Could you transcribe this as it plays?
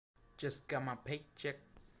Just got my paycheck.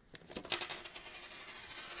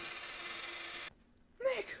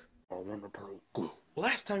 Nick! I wanna play game.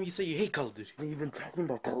 Last time you said you hate Call of Duty. I ain't even talking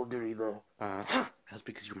about Call of Duty though. That's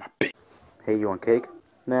because you're my bitch. Hey, you want cake?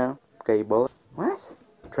 No. Okay, you bullet. What?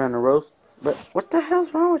 Trying to roast? But what the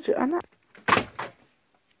hell's wrong with you? I'm not.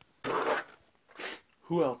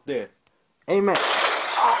 Who out there? Hey, man.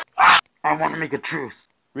 I want to make a truce.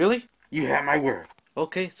 Really? You have my word.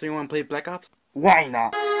 Okay, so you want to play Black Ops? Why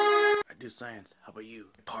not? I do science. How about you?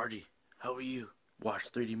 Party. How about you?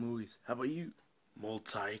 Watch 3D movies. How about you?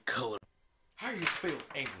 Multicolor. How do you spell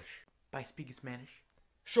English? By speaking Spanish?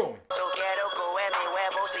 Show me.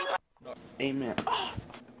 Amen.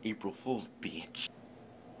 April Fool's bitch.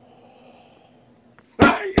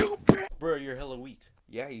 You bitch. Bro, you're hella weak.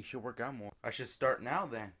 Yeah, you should work out more. I should start now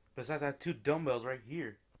then. Besides, I have 2 dumbbells right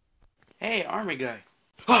here. Hey, army guy.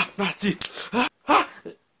 Nazi.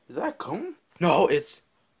 Is that a cone? No, it's...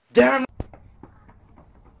 Damn.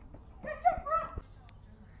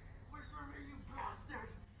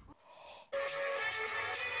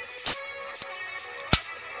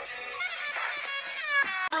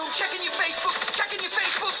 Checking your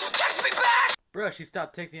Facebook, text me back! Bro, she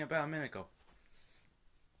stopped texting about a minute ago.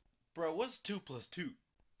 Bro, what's 2 plus 2?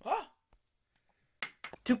 Huh?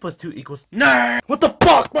 2 plus 2 equals... Nerd! What the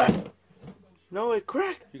fuck, man? No, it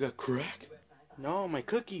cracked. You got crack? No, my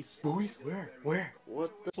cookies. Boys, where?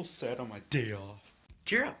 What the? So sad on my day off.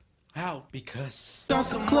 Cheer up. How? Because... Got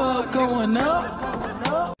some club going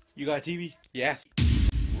up. You got a TV? Yes.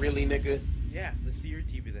 Really, nigga? Yeah, let's see your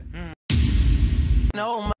TV then.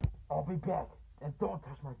 No, I'll be back. And don't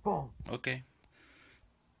touch my phone. Okay.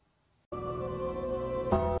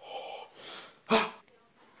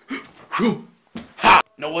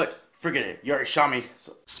 Know what? Forget it. You already shot me.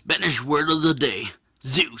 So. Spanish word of the day.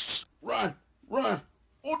 Zeus. Run.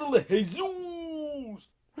 Orderly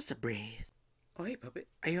Jesus. What's up, Brad? Oh, hey, puppet.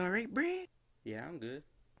 Are you alright, Brad? Yeah, I'm good.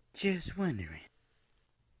 Just wondering.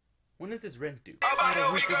 When is this rent due? About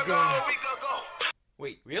a week ago.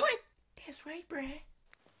 Wait, really? That's right, Brad.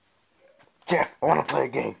 Jeff, I want to play a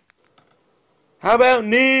game. How about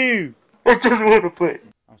new? I just want to play.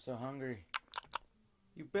 I'm so hungry.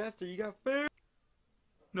 You bastard, you got food?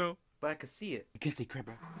 No. But I could see it. You can see crap,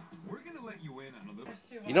 bro. We're gonna let you in on a little.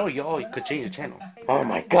 You know, y'all could change the channel. Oh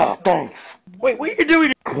my god, thanks. Wait, what you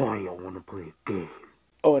doing? Why I want to play a game?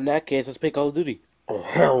 Oh, in that case, let's play Call of Duty. Oh,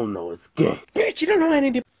 hell no, it's gay. Bitch, you don't know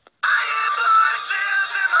anything.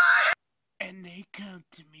 And they come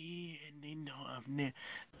to me and they know I'm there.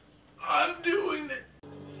 I'm doing it.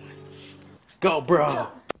 Go, bro.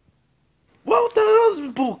 What the hell is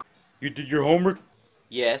this bull? You did your homework?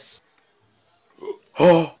 Yes.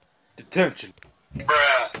 Oh, detention.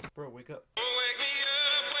 Bro, wake up.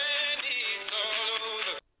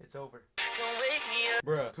 It's over.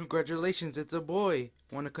 Bruh, congratulations, it's a boy.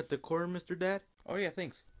 Want to cut the cord, Mr. Dad? Oh yeah,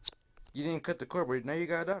 thanks. You didn't cut the cord, but now you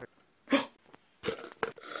got a daughter. Let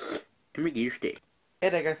me get your steak.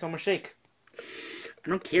 Ed, I got someone shake. I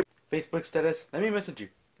don't care. Facebook status, let me message you.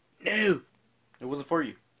 No. It wasn't for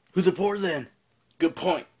you. Who's it for then? Good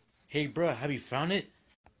point. Hey, bruh, have you found it?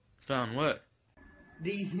 Found what?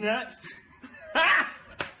 These nuts.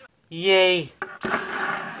 Yay.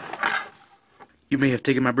 You may have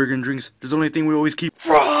taken my burger and drinks. There's the only thing we always keep.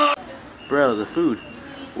 Bro, the food.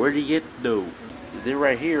 Where'd you get though? They're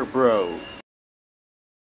right here, bro.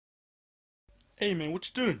 Hey man, what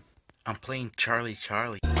you doing? I'm playing Charlie.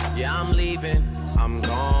 Yeah, I'm leaving. I'm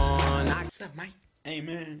gone. What's up, Mike? Hey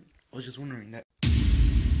man, I was just wondering that. Is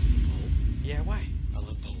this a pole? Yeah, why? I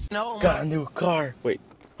love poles. No, Got a new car. Wait.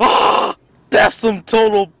 Ah! That's some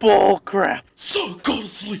total bull crap. So go to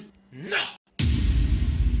sleep now.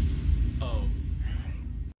 Oh.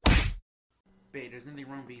 Babe, there's nothing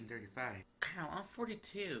wrong being 35. Kyle, I'm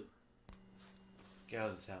 42. Get out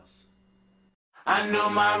of this house. I knew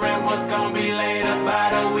my rent was gonna be late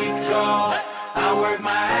about a week ago. I worked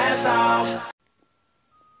my ass off.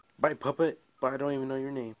 Bye, puppet. But I don't even know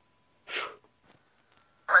your name.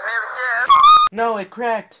 No, it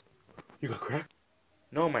cracked. You got cracked?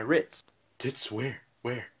 No, my Ritz. Tits where?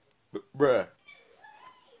 Where? Bruh.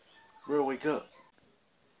 Bro, wake up.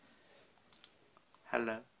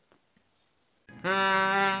 Hello.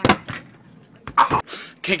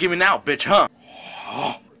 Can't get me now, bitch, huh?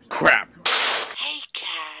 Oh, crap. Hey,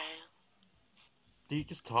 Kyle. Did you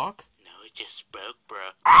just talk? No, it just broke, bro.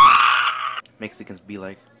 Mexicans be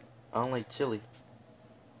like, I don't like chili.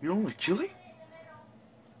 You don't like chili?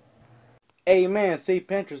 Hey man, St.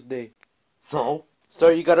 Patrick's Day. So? So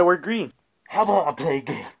you gotta wear green. How about I play a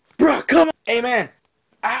game? Bruh, come on! Hey man!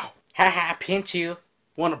 Ow! Haha, pinch you.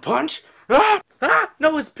 Wanna punch? Ah! Ah!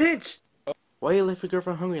 No, it's pinch! Why you left your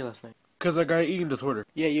girlfriend hungry last night? Cause I got an eating disorder.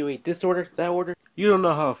 Yeah, you ate this order, that order. You don't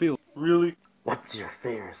know how I feel. Really? What's your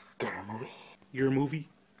favorite scary movie? Your movie?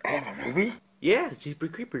 I have a movie? Yeah, it's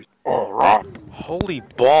Jeepers Creepers. Alright. Holy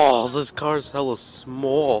balls, this car's hella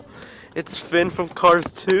small. It's Finn from Cars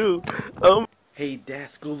 2. Hey,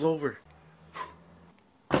 Dad, school's over.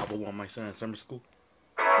 I want my son in summer school.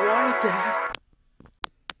 Why, Dad?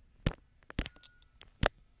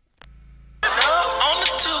 On a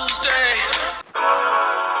Tuesday.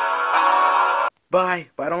 Bye,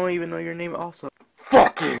 but I don't even know your name also.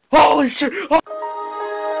 Fuck you! Holy shit! Oh.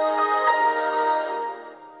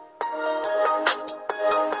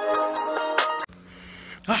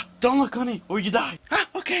 Don't look, honey, or you die.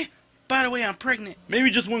 Okay. By the way, I'm pregnant.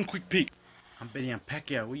 Maybe just one quick peek. I'm betting on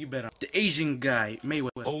Pacquiao. What you bet on? The Asian guy,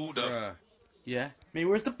 Mayweather. Hold up. Yeah?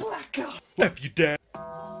 Mayweather's the black guy. F you, Dad.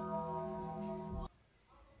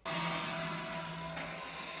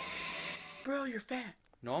 Bro, you're fat.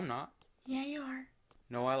 No, I'm not. Yeah, you are.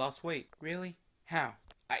 No, I lost weight. Really? How?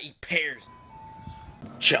 I eat pears.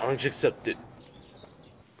 Challenge accepted.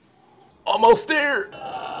 Almost there.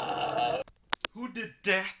 Who did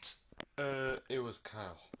that? It was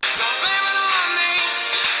Kyle. Don't blame it on me.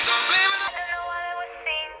 Don't blame it on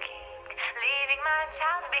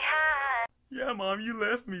Yeah, Mom, you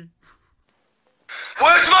left me.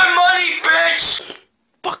 Where's my money, bitch?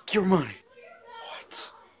 Fuck your money.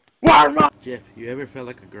 What? Why, Mom? Jeff, you ever felt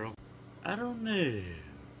like a girl? I don't know.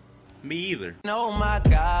 Me either. Oh my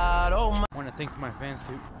God, oh my. I want to thank my fans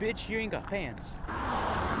too. Bitch, you ain't got fans.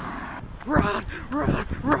 Run,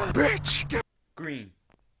 bitch! Green,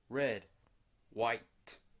 red,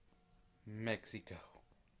 white, Mexico.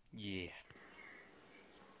 Yeah.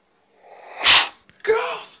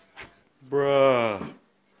 Girls! Bruh.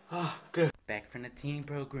 Ah, good. Back from the teen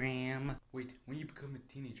program. Wait, when you become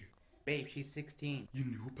a teenager? Babe, she's 16. You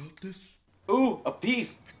knew about this? Ooh, a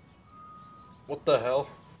piece. What the hell?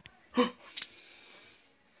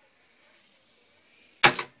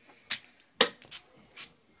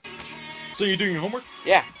 So you doing your homework?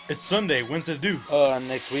 Yeah. It's Sunday. When's it due?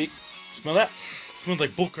 Next week. Smell that? Smells like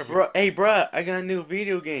bullcrap. Bro, hey, bruh, I got a new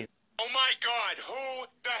video game. Oh my god, who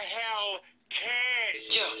the hell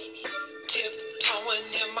cares? Yo, tiptoeing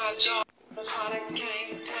in my jaw.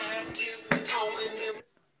 Tiptoeing in.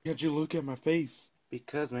 How'd you look at my face?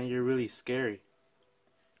 Because, man, you're really scary.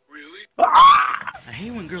 Really? I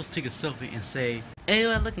hate when girls take a selfie and say, Ew,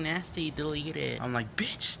 I look nasty, delete it. I'm like,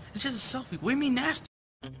 bitch, it's just a selfie. What do you mean nasty?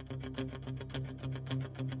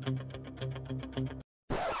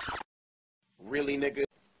 Really, nigga?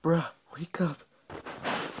 Bruh, wake up.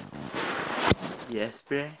 Yes,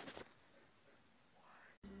 bruh.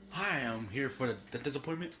 Hi, I'm here for the dentist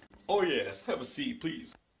appointment. Oh yes, have a seat,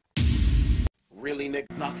 please. Really, nigga?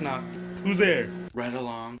 Knock knock. Who's there? Right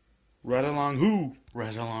along. Right along who?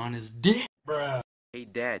 Right along is dead. Bruh. Hey,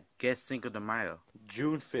 Dad, guess Cinco de Mayo.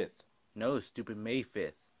 June 5th. No, stupid May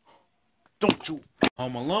 5th. Don't you?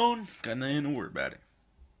 Home alone. Got nothing to worry about it.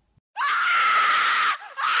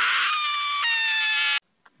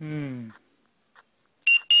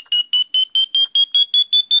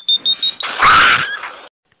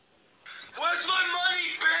 Where's my money,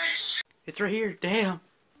 bitch? It's right here, damn.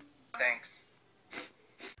 Thanks.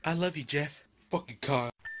 I love you, Jeff. Fucking Kyle.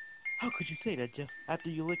 How could you say that, Jeff? After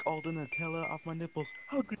you lick all the Nutella off my nipples,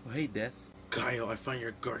 how could Oh, hey, Death. Kyle, I found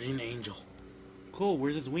your guardian angel. Cool,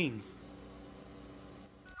 where's his wings?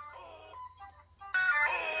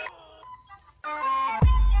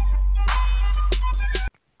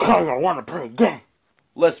 Kyle, I wanna play a game.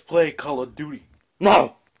 Let's play Call of Duty.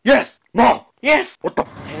 No! Yes! No! Yes! What the?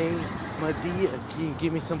 Hey, Madea, can you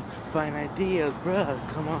give me some fine ideas, bruh?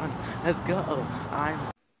 Come on, let's go.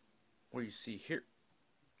 What do you see here?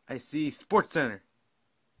 I see Sports Center.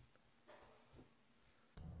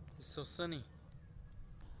 It's so sunny.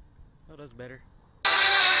 Oh, that's better.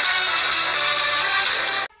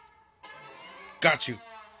 Got you.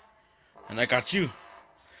 And I got you.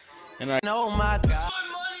 And I Oh my God. My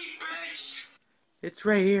money, bitch. It's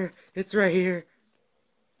right here. It's right here.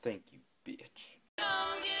 thank you, bitch.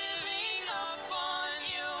 I'm giving up on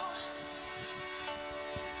you.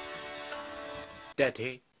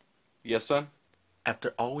 Daddy, Yes, son?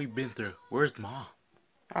 after all we've been through, where's Mom?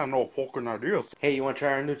 I have no fucking ideas. Hey, you want to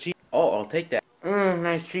try our new cheese? Oh, I'll take that.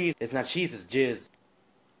 Nice cheese. It's not cheese, it's jizz.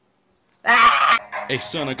 Hey,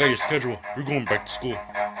 son, I got your schedule. We're going back to school.